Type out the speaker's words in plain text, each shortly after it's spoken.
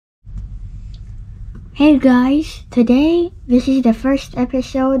Hey guys, today this is the first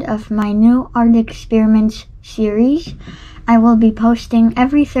episode of my new art experiments series. I will be posting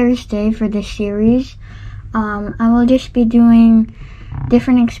every Thursday for this series. I will just be doing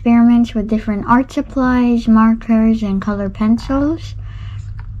different experiments with different art supplies, markers, and color pencils.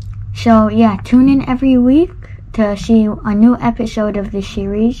 So yeah, tune in every week to see a new episode of this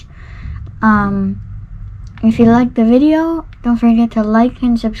series. If you like the video, don't forget to like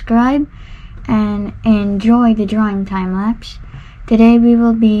and subscribe and enjoy the drawing time-lapse. Today we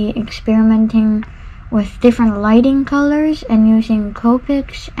will be experimenting with different lighting colors and using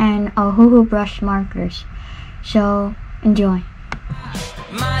Copics and Ohuhu brush markers. So enjoy.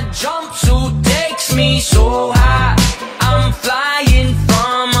 My jumpsuit takes me so high, I'm flying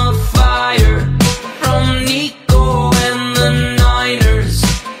from a fire, from Nico and the Niners.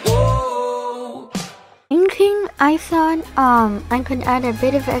 Whoa. Inking, I thought I could add a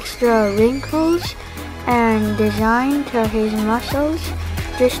bit of extra wrinkles and design to his muscles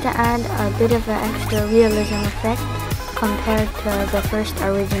just to add a bit of an extra realism effect compared to the first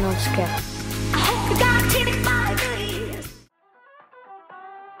original sketch.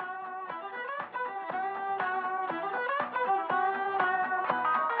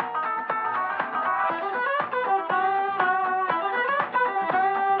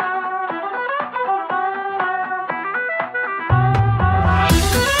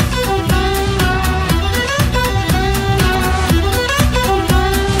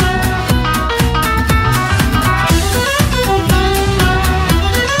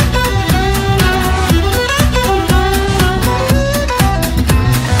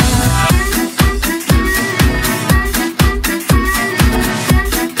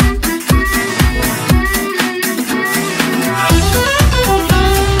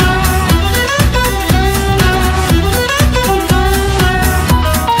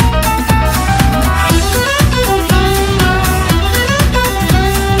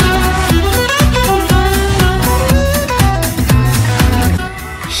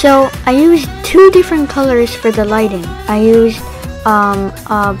 So I used two different colors for the lighting. I used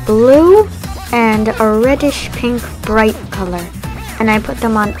a blue and a reddish pink bright color, and I put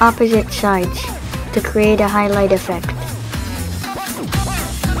them on opposite sides to create a highlight effect.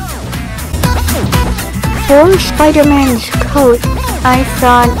 For Spider-Man's coat, I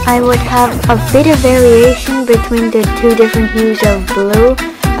thought I would have a bit of variation between the two different hues of blue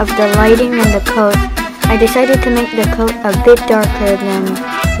of the lighting and the coat. I decided to make the coat a bit darker than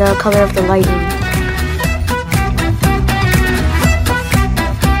the color of the lighting.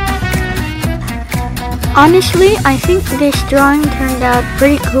 Honestly, I think this drawing turned out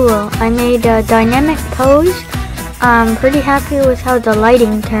pretty cool. I made a dynamic pose. I'm pretty happy with how the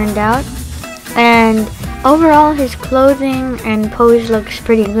lighting turned out. And overall, his clothing and pose looks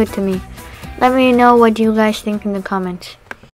pretty good to me. Let me know what you guys think in the comments.